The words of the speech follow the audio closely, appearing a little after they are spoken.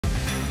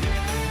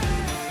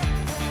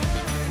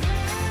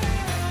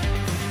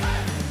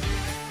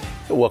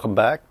Welcome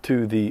back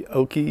to the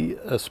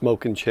Okie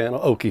Smoking channel.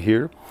 Okie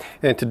here,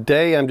 and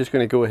today I'm just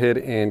going to go ahead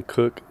and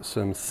cook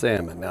some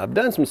salmon. Now I've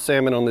done some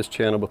salmon on this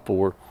channel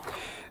before,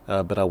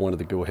 but I wanted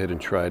to go ahead and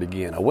try it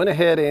again. I went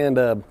ahead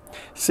and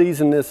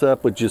seasoned this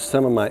up with just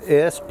some of my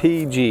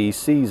SPG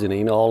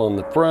seasoning, all on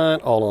the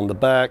front, all on the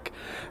back,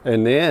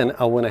 and then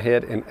I went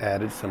ahead and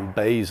added some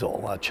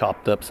basil. I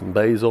chopped up some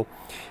basil,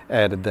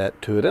 added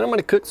that to it, and I'm going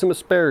to cook some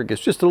asparagus,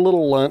 just a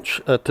little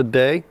lunch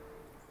today.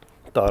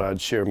 Thought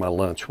I'd share my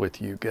lunch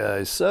with you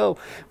guys. So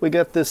we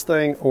got this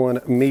thing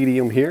on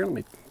medium here. Let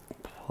me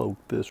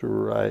poke this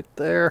right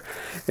there,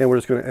 and we're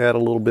just going to add a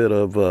little bit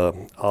of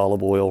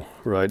olive oil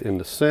right in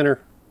the center,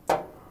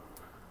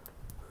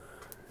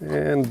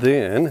 and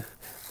then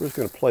we're just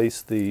going to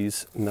place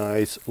these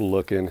nice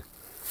looking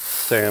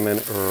salmon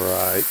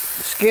right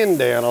skin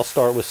down. I'll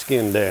start with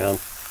skin down.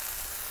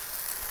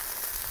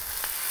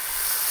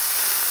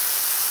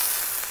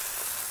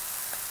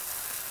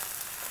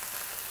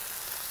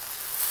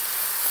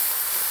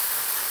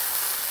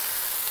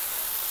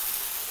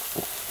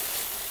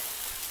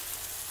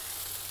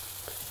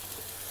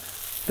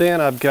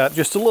 Then I've got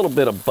just a little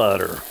bit of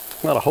butter,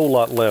 not a whole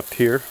lot left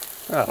here.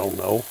 I don't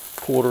know,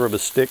 quarter of a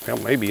stick, now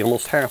maybe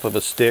almost half of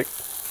a stick.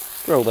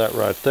 Throw that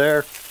right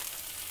there.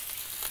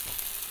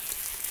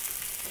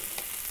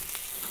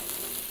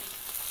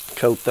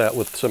 Coat that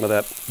with some of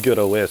that good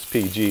old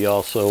SPG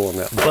also on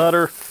that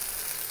butter.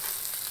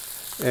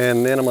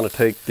 And then I'm going to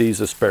take these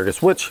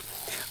asparagus, which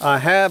I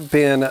have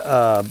been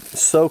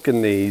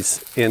soaking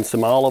these in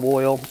some olive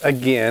oil,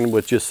 again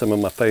with just some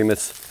of my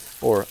famous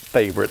or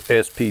favorite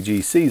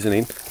SPG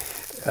seasoning.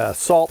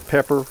 Salt,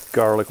 pepper,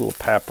 garlic, a little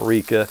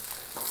paprika.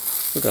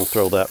 We're going to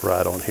throw that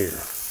right on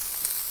here.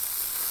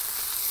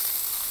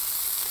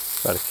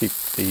 Try to keep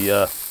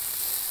the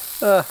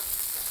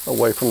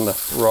away from the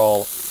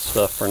raw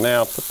stuff for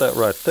now. Put that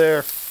right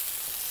there.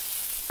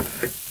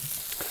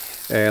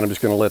 And I'm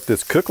just going to let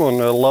this cook on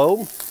low,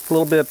 a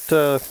little bit,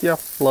 yeah,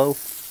 low,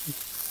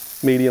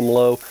 medium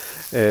low.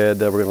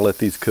 And we're going to let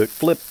these cook.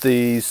 Flip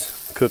these,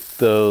 cook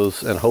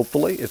those, and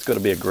hopefully it's going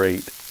to be a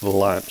great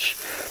lunch.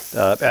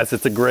 As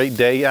it's a great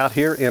day out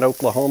here in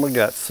Oklahoma,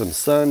 got some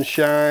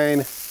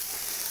sunshine,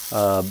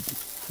 a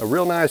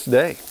real nice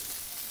day,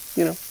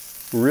 you know,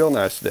 real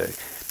nice day.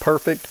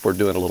 Perfect for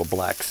doing a little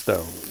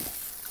Blackstone.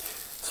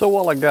 So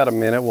while I got a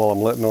minute, while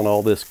I'm letting on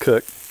all this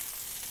cook,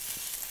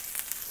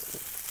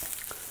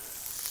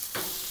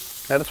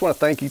 I just want to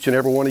thank each and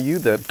every one of you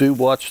that do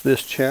watch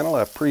this channel.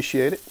 I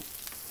appreciate it.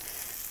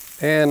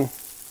 And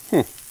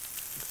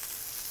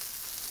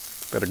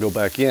better go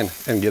back in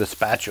and get a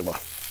spatula.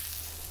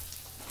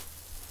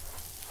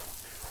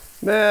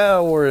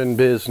 Now we're in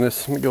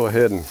business. Let me go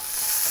ahead and, I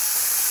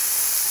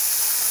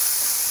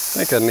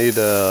think I need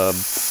a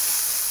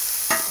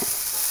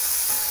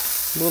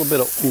little bit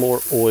of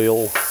more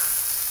oil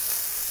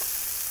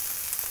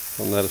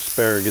on that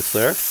asparagus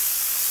there.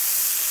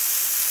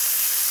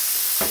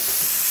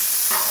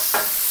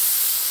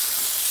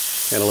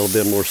 And a little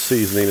bit more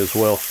seasoning as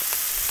well.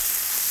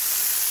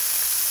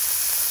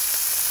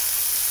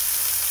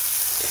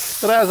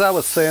 But as I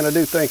was saying, I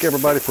do thank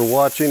everybody for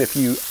watching. If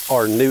you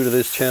are new to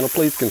this channel,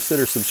 please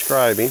consider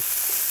subscribing.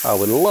 I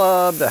would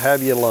love to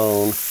have you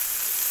along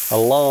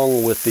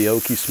with the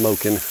Okie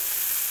Smoking.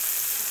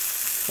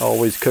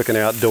 Always cooking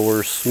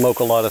outdoors,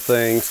 smoke a lot of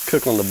things,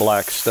 cook on the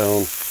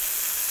Blackstone.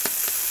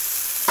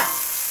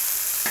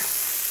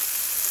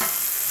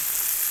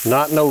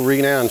 Not no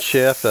renowned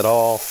chef at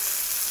all,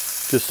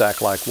 just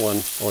act like one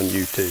on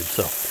YouTube.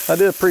 So I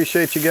do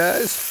appreciate you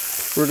guys.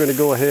 We're going to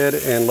go ahead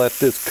and let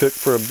this cook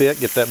for a bit,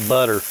 get that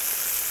butter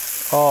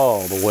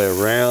all the way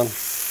around.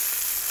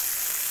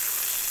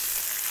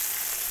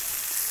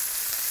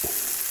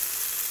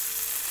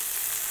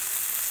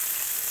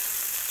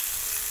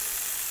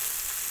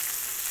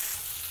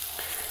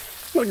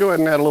 I'm going to go ahead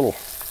and add a little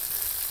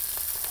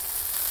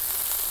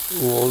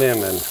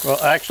lemon.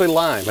 Well, actually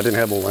lime. I didn't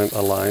have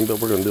a lime, but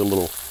we're going to do a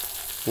little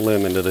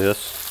lemon to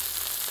this.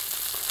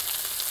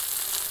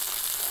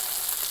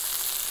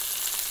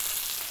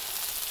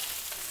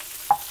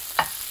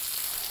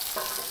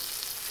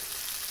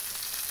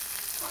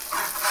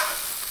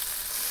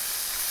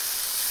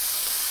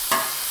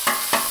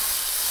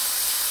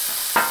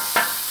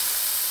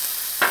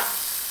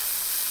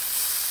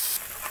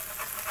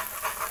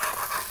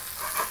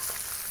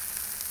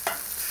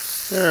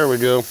 There we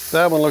go.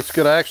 That one looks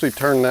good. I actually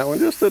turned that one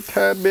just a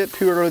tad bit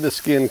too early. The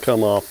skin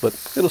come off, but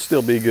it'll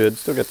still be good.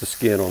 Still got the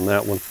skin on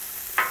that one.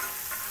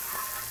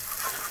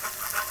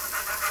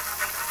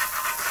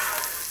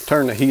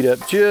 Turn the heat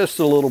up just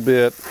a little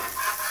bit.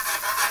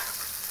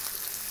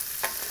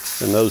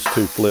 And those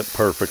two flip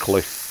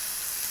perfectly.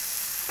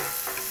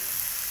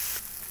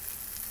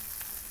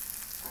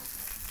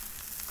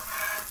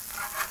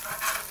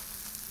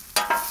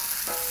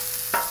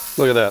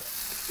 Look at that.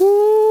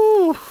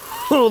 Woo!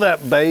 Oh,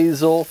 that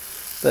basil,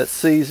 that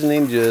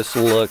seasoning just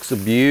looks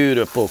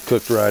beautiful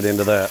cooked right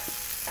into that.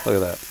 Look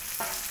at that.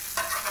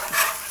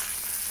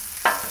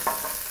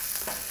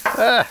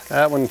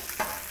 That one,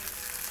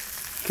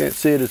 can't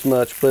see it as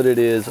much, but it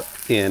is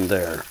in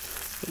there.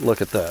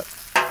 Look at that.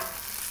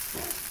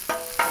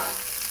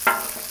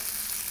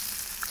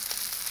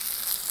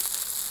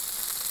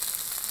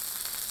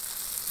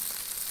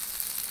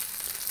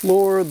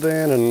 More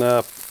than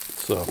enough.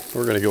 So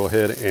we're going to go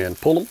ahead and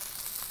pull them.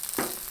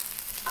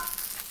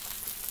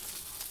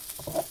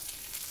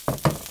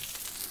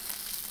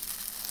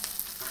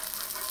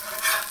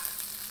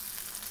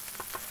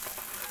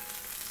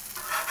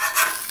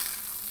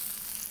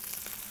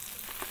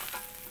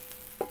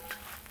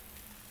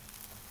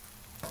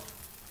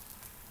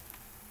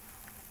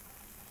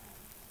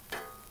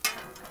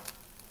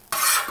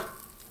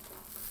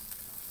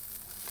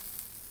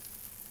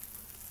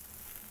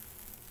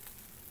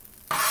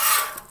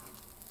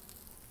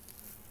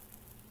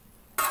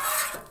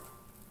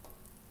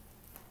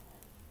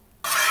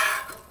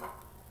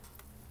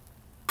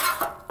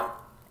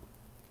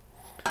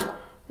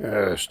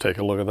 Let's take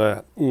a look at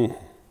that.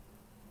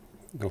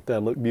 Don't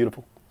that look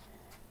beautiful?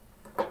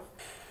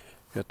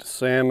 Got the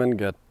salmon,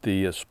 got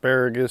the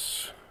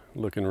asparagus,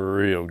 looking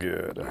real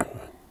good.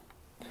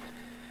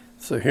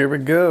 So here we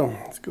go.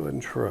 Let's go ahead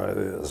and try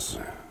this.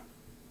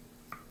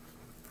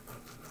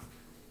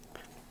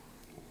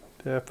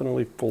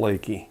 Definitely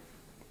flaky.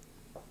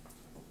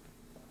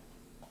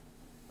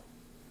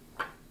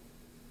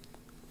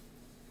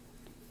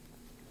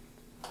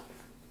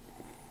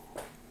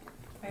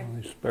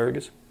 The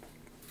asparagus.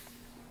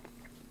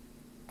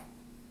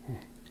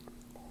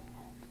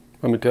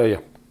 Let me tell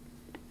you.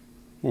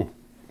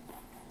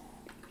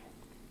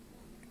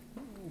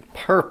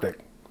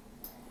 Perfect.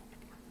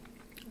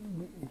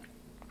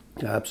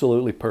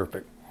 Absolutely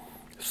perfect.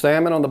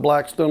 Salmon on the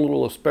Blackstone,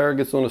 little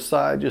asparagus on the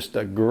side, just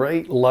a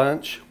great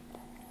lunch.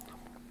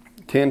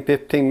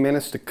 10-15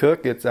 minutes to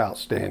cook, it's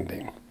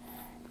outstanding.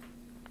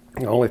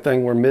 The only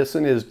thing we're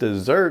missing is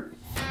dessert,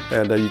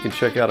 and you can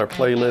check out our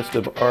playlist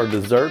of our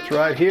desserts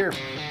right here.